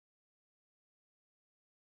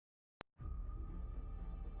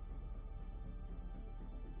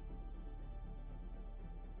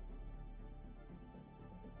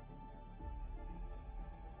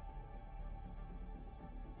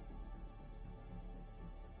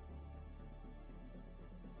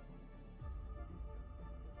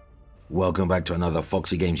Welcome back to another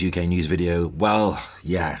Foxy Games UK news video. Well,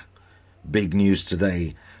 yeah, big news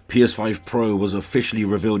today. PS5 Pro was officially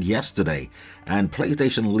revealed yesterday, and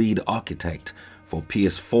PlayStation lead architect for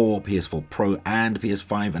PS4, PS4 Pro and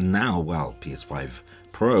PS5, and now, well, PS5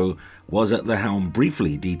 Pro was at the helm,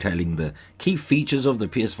 briefly detailing the key features of the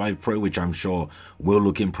PS5 Pro, which I'm sure will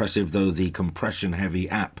look impressive, though the compression heavy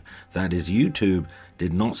app that is YouTube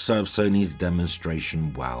did not serve Sony's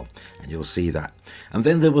demonstration well, and you'll see that. And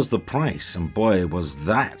then there was the price, and boy was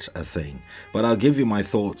that a thing, but I'll give you my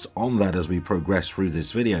thoughts on that as we progress through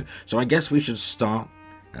this video. So I guess we should start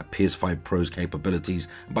at PS5 Pro's capabilities.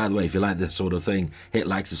 And by the way, if you like this sort of thing, hit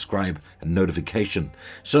like, subscribe and notification.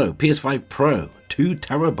 So PS5 Pro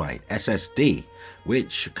 2TB SSD,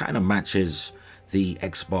 which kind of matches the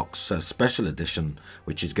Xbox Special Edition,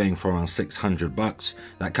 which is going for around $600.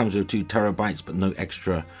 That comes with 2 TB, but no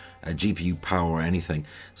extra GPU power or anything.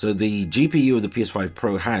 So the GPU of the PS5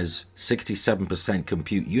 Pro has 67%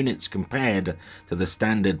 compute units compared to the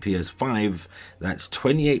standard PS5. That's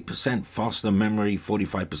 28% faster memory,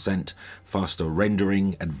 45% faster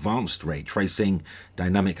rendering, advanced ray tracing,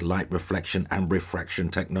 dynamic light reflection and refraction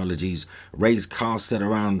technologies, raised cast at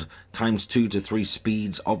around times 2 to 3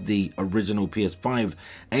 speeds of the original PS5,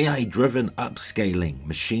 AI driven upscaling,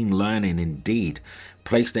 machine learning indeed,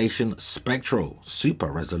 PlayStation Spectral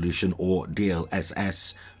Super Resolution or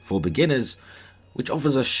DLSS for beginners, which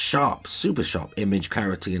offers a sharp, super sharp image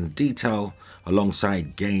clarity and detail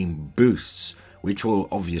alongside game boosts, which will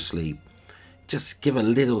obviously just give a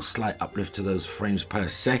little slight uplift to those frames per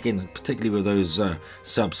second, particularly with those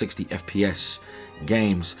sub 60 FPS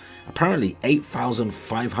games. Apparently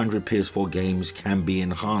 8,500 PS4 games can be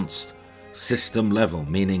enhanced system level,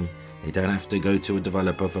 meaning you don't have to go to a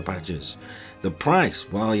developer for patches. The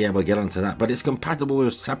price, well, yeah, we'll get onto that, but it's compatible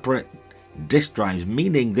with separate disk drives,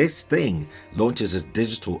 meaning this thing launches as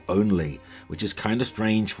digital only, which is kind of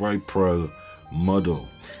strange for a Pro model.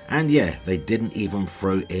 And yeah, they didn't even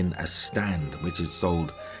throw in a stand, which is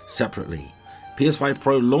sold separately. PS5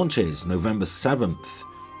 Pro launches November 7th,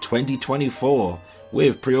 2024,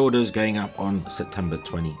 with pre-orders going up on September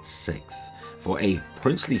 26th for a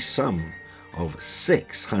princely sum of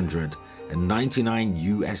 $699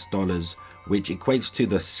 US, which equates to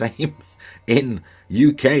the same in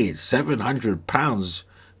UK. It's £700.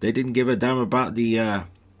 They didn't give a damn about the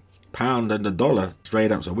pound and the dollar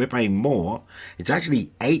straight up, so we're paying more. It's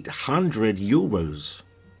actually 800 euros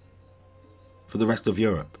for the rest of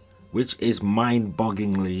Europe, which is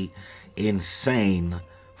mind-bogglingly insane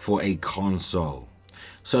for a console.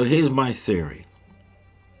 So here's my theory.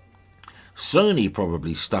 Sony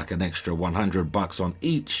probably stuck an extra $100 on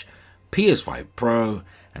each PS5 Pro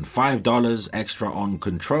and $5 extra on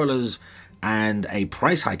controllers and a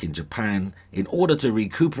price hike in Japan in order to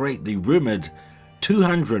recuperate the rumored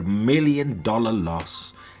 $200 million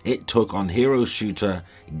loss it took on hero shooter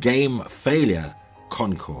game failure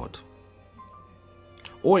Concord.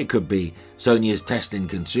 Or it could be Sony is testing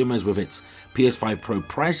consumers with its PS5 Pro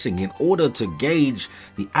pricing in order to gauge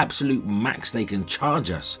the absolute max they can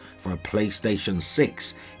charge us for a PlayStation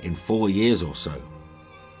 6 in 4 years or so.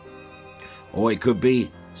 Or it could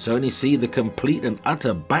be Sony see the complete and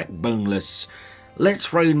utter backboneless, let's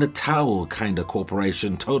throw in the towel kind of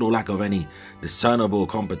corporation, total lack of any discernible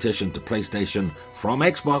competition to PlayStation from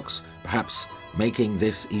Xbox, perhaps making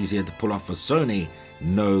this easier to pull off for Sony.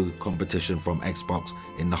 No competition from Xbox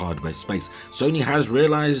in the hardware space. Sony has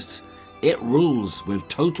realized it rules with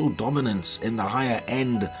total dominance in the higher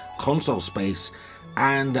end console space,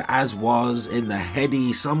 and as was in the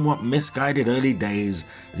heady, somewhat misguided early days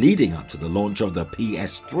leading up to the launch of the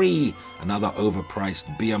PS3, another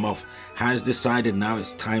overpriced behemoth has decided now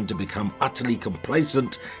it's time to become utterly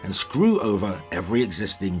complacent and screw over every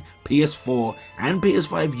existing PS4 and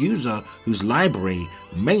PS5 user whose library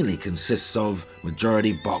mainly consists of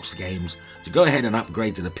majority boxed games to go ahead and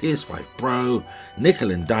upgrade to the PS5 Pro,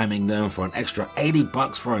 nickel and diming them for an extra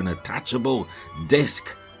 $80 for an attachable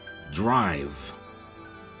disc drive.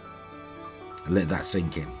 Let that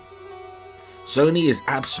sink in. Sony is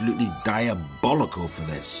absolutely diabolical for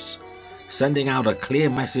this, sending out a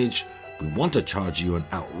clear message: we want to charge you an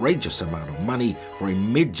outrageous amount of money for a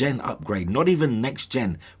mid-gen upgrade, not even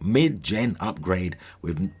next-gen, mid-gen upgrade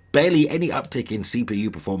with barely any uptick in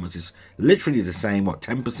CPU performance. It's literally the same, what,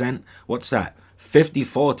 10%? What's that?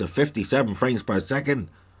 54 to 57 frames per second?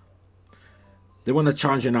 They want to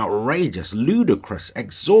charge an outrageous, ludicrous,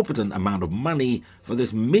 exorbitant amount of money for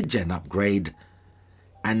this mid-gen upgrade,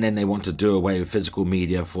 and then they want to do away with physical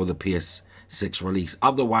media for the PS6 release.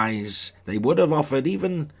 Otherwise, they would have offered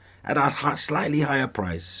even at a slightly higher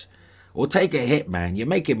price. Or take a hit, man. You're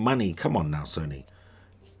making money. Come on now, Sony.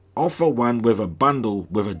 Offer one with a bundle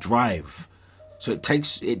with a drive. So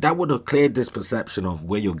that would have cleared this perception of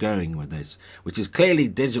where you're going with this, which is clearly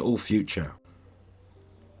digital future.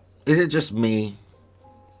 Is it just me?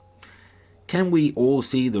 Can we all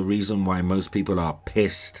see the reason why most people are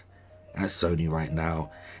pissed at Sony right now?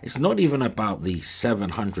 It's not even about the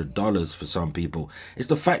 $700 for some people. It's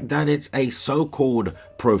the fact that it's a so-called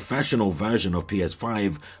professional version of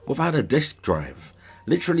PS5 without a disc drive.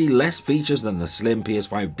 Literally less features than the slim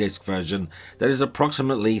PS5 disc version that is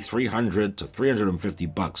approximately $300 to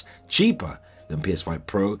 $350 cheaper than PS5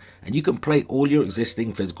 Pro, and you can play all your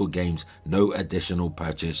existing physical games, no additional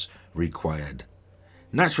purchase required.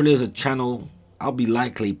 Naturally, as a channel, I'll be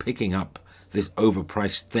likely picking up this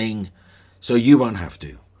overpriced thing, so you won't have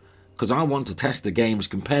to. Because I want to test the games,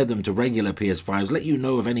 compare them to regular PS5s, let you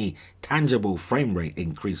know of any tangible frame rate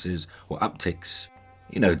increases or upticks.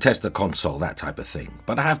 You know, test the console, that type of thing.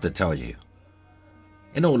 But I have to tell you,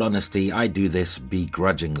 in all honesty, I do this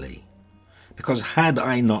begrudgingly. Because had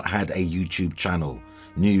I not had a YouTube channel,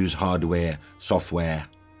 news, hardware, software,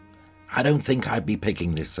 I don't think I'd be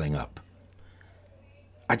picking this thing up.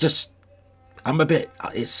 It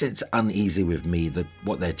sits uneasy with me that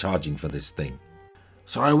what they're charging for this thing.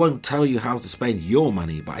 So I won't tell you how to spend your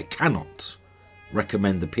money, but I cannot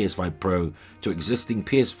recommend the PS5 Pro to existing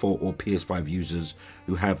PS4 or PS5 users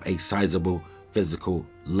who have a sizable physical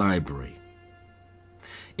library.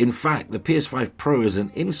 In fact, the PS5 Pro is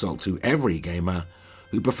an insult to every gamer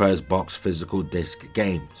who prefers box physical disc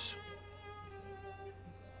games.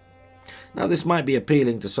 Now, this might be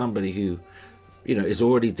appealing to somebody who, you know, is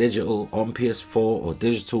already digital on PS4 or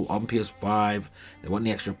digital on PS5. They want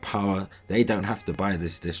the extra power. They don't have to buy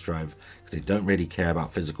this disc drive because they don't really care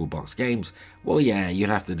about physical box games. Well, yeah, you'll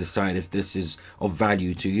have to decide if this is of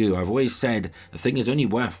value to you. I've always said the thing is only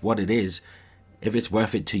worth what it is if it's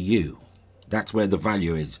worth it to you. That's where the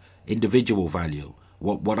value is. Individual value.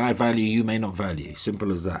 What I value, you may not value.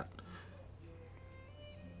 Simple as that.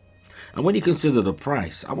 And when you consider the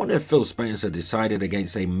price, I wonder if Phil Spencer decided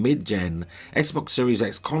against a mid-gen Xbox Series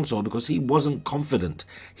X console because he wasn't confident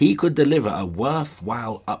he could deliver a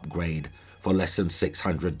worthwhile upgrade for less than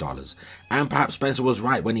 $600. And perhaps Spencer was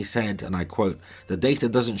right when he said, and I quote, "The data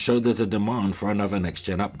doesn't show there's a demand for another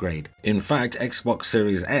next-gen upgrade." In fact, Xbox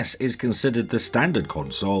Series S is considered the standard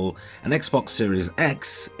console, and Xbox Series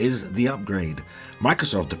X is the upgrade.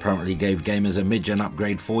 Microsoft apparently gave gamers a mid-gen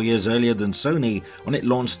upgrade 4 years earlier than Sony when it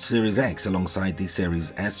launched Series X alongside the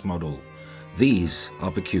Series S model. These are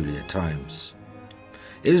peculiar times.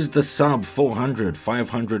 Is the sub $400,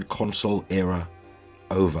 $500 console era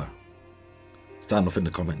over? Stand off in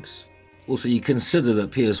the comments. Also, you consider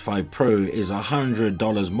that PS5 Pro is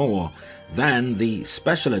 $100 more than the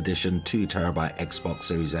special edition 2TB Xbox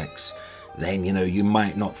Series X. Then, you know, you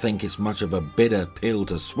might not think it's much of a bitter pill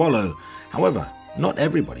to swallow. However, not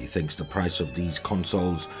everybody thinks the price of these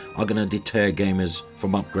consoles are going to deter gamers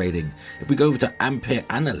from upgrading. If we go over to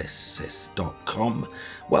ampereanalysis.com,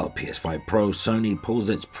 well, PS5 Pro, Sony pulls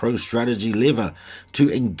its pro strategy lever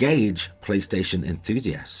to engage PlayStation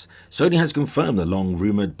enthusiasts. Sony has confirmed the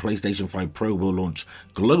long-rumored PlayStation 5 Pro will launch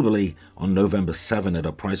globally on November 7 at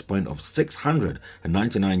a price point of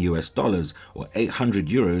 $699 US or 800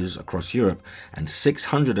 euros across Europe and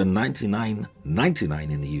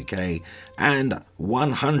 $699.99 in the UK and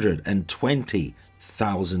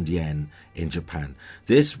 120,000 yen in Japan.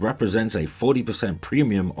 This represents a 40%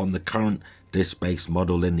 premium on the current disc-based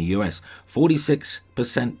model in the US,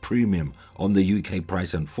 46% premium on the UK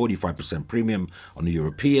price and 45% premium on the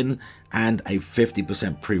European, and a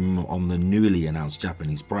 50% premium on the newly announced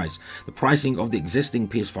Japanese price. The pricing of the existing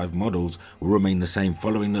PS5 models will remain the same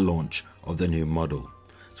following the launch of the new model.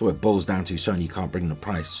 So it boils down to Sony can't bring the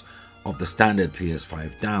price of the standard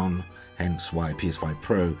PS5 down, hence why PS5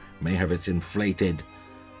 Pro may have its inflated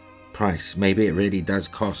price. Maybe it really does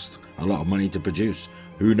cost a lot of money to produce.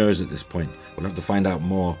 Who knows at this point? We'll have to find out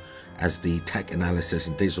more as the tech analysis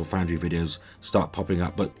and digital foundry videos start popping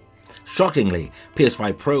up. But shockingly,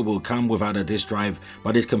 PS5 Pro will come without a disc drive,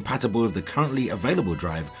 but is compatible with the currently available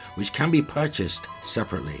drive, which can be purchased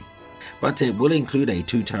separately. But it will include a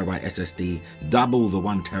 2TB SSD, double the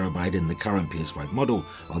 1TB in the current PS5 model,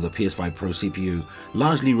 while the PS5 Pro CPU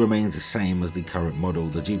largely remains the same as the current model.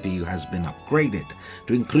 The GPU has been upgraded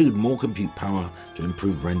to include more compute power to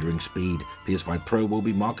improve rendering speed. PS5 Pro will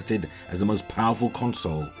be marketed as the most powerful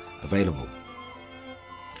console available.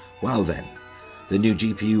 Well then, The new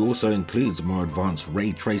GPU also includes more advanced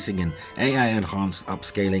ray tracing and AI-enhanced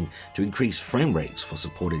upscaling to increase frame rates for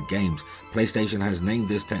supported games. PlayStation has named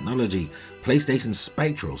this technology PlayStation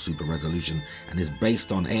Spectral Super Resolution and is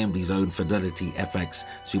based on AMD's own Fidelity FX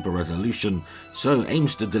Super Resolution, so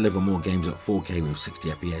aims to deliver more games at 4K with 60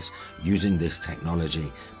 FPS using this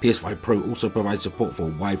technology. PS5 Pro also provides support for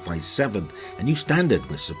Wi-Fi 7, a new standard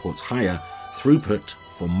which supports higher throughput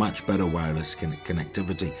for much better wireless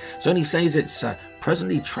connectivity. Sony says it's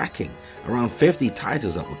presently tracking around 50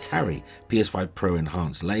 titles that will carry PS5 Pro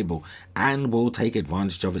enhanced label and will take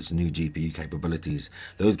advantage of its new GPU capabilities.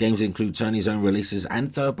 Those games include Sony's own releases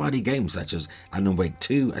and third-party games such as Alan Wake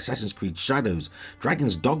 2, Assassin's Creed Shadows,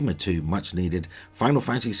 Dragon's Dogma 2, much needed, Final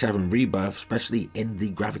Fantasy VII Rebirth, especially in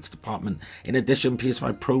the graphics department. In addition,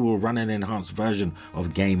 PS5 Pro will run an enhanced version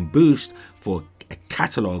of Game Boost for a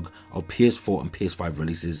catalogue of PS4 and PS5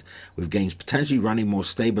 releases, with games potentially running more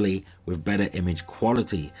stably with better image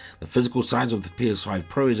quality. The physical size of the PS5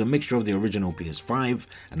 Pro is a mixture of the original PS5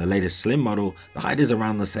 and the latest slim model. The height is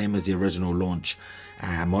around the same as the original launch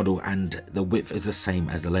model and the width is the same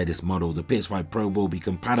as the latest model. The PS5 Pro will be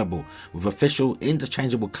compatible with official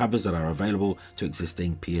interchangeable covers that are available to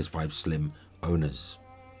existing PS5 Slim owners.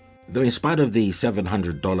 Though in spite of the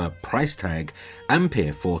 $700 price tag,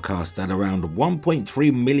 Ampere forecasts that around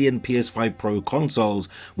 1.3 million PS5 Pro consoles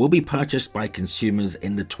will be purchased by consumers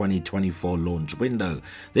in the 2024 launch window.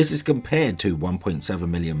 This is compared to 1.7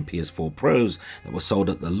 million PS4 Pros that were sold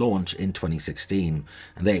at the launch in 2016.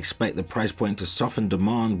 And they expect the price point to soften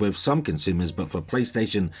demand with some consumers, but for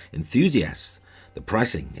PlayStation enthusiasts, the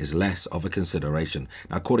pricing is less of a consideration.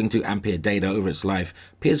 Now, according to Ampere data over its life,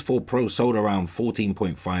 PS4 Pro sold around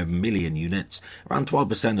 14.5 million units, around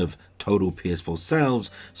 12% of total PS4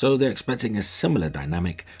 sales, so they're expecting a similar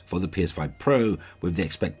dynamic for the PS5 Pro, with the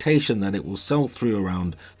expectation that it will sell through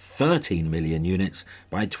around 13 million units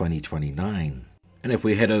by 2029. And if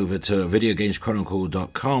we head over to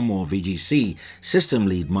VideoGamesChronicle.com or VGC, system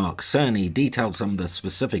lead Mark Cerny detailed some of the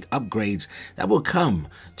specific upgrades that will come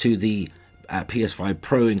to the PS5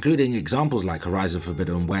 Pro, including examples like Horizon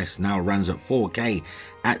Forbidden West now runs at 4K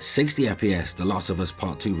at 60 FPS. The Last of Us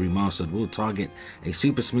Part 2 Remastered will target a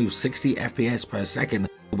super smooth 60 FPS per second,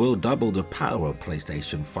 will double the power of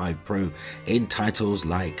PlayStation 5 Pro in titles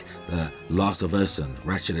like The Last of Us and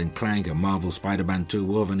Ratchet & Clank and Marvel Spider-Man 2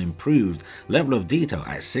 will have an improved level of detail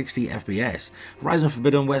at 60 FPS. Horizon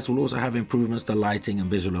Forbidden West will also have improvements to lighting and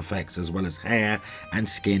visual effects as well as hair and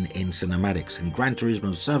skin in cinematics, and Gran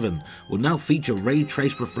Turismo 7 will now feature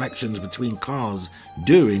ray-traced reflections between cars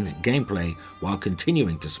during gameplay while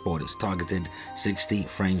continuing to support its targeted 60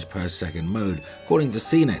 frames per second mode. According to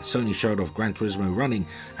CNET, Sony showed off Gran Turismo running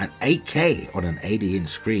at 8K on an 80-inch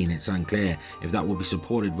screen. It's unclear if that will be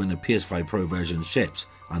supported when the PS5 Pro version ships.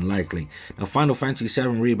 Unlikely. Now, Final Fantasy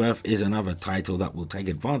VII Rebirth is another title that will take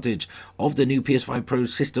advantage of the new PS5 Pro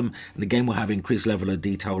system, and the game will have increased level of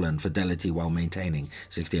detail and fidelity while maintaining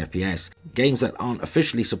 60 FPS. Games that aren't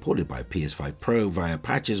officially supported by PS5 Pro via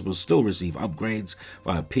patches will still receive upgrades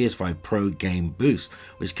via PS5 Pro Game Boost,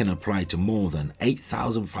 which can apply to more than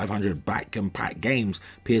 8,500 back-compat games,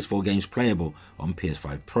 PS4 games playable on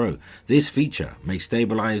PS5 Pro. This feature may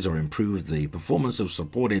stabilize or improve the performance of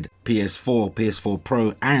supported PS4, PS4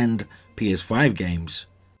 Pro and PS5 games.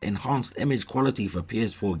 Enhanced image quality for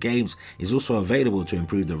PS4 games is also available to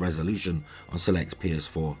improve the resolution on select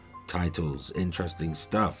PS4 titles. Interesting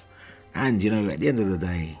stuff. And you know, at the end of the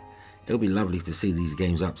day, it'll be lovely to see these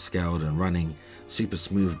games upscaled and running super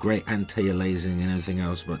smooth, great anti-aliasing and everything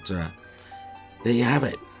else, but there you have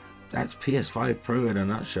it. That's PS5 Pro in a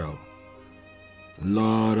nutshell. A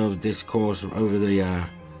lot of discourse over the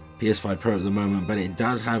PS5 Pro at the moment, but it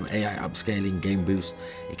does have AI upscaling, Game Boost.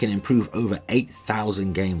 It can improve over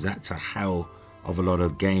 8,000 games. That's a hell of a lot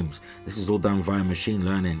of games. This is all done via machine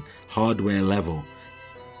learning, hardware level.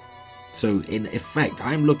 So in effect,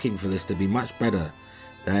 I'm looking for this to be much better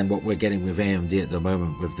than what we're getting with AMD at the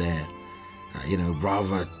moment with their, you know,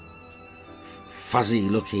 rather fuzzy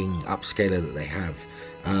looking upscaler that they have,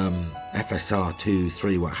 FSR 2,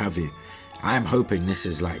 3, what have you. I'm hoping this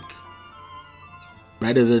is like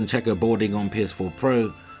better than checkerboarding on PS4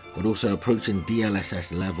 Pro, but also approaching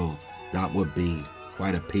DLSS level. That would be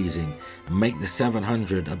quite appeasing and make the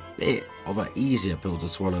 700 a bit of an easier pill to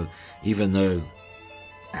swallow, even though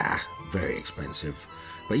very expensive.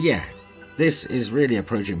 But yeah, this is really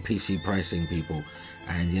approaching PC pricing, people.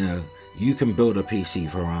 And you know, you can build a PC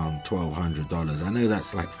for around $1,200. I know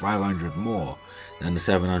that's like $500 more than the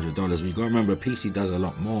 $700, but you gotta remember PC does a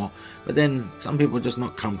lot more. But then some people are just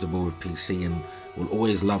not comfortable with PC and will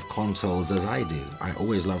always love consoles, as I do. I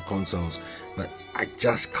always love consoles, but I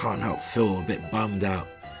just can't help feel a bit bummed out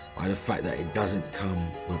by the fact that it doesn't come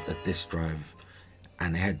with a disk drive,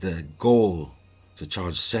 and they had the goal to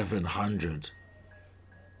charge $700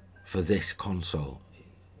 for this console.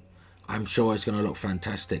 I'm sure it's going to look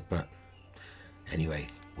fantastic, but anyway,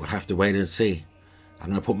 we'll have to wait and see. I'm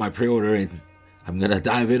going to put my pre-order in. I'm going to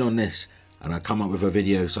dive in on this, and I'll come up with a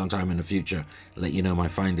video sometime in the future, let you know my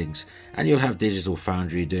findings. And you'll have Digital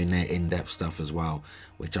Foundry doing their in-depth stuff as well,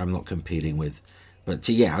 which I'm not competing with. But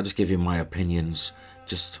yeah, I'll just give you my opinions.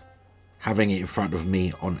 Just having it in front of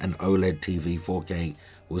me on an OLED TV 4K,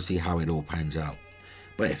 we'll see how it all pans out.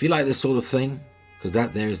 But if you like this sort of thing, because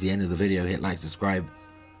that there is the end of the video, hit like, subscribe,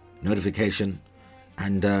 notification,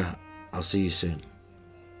 and I'll see you soon.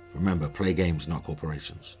 Remember, play games, not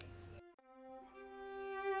corporations.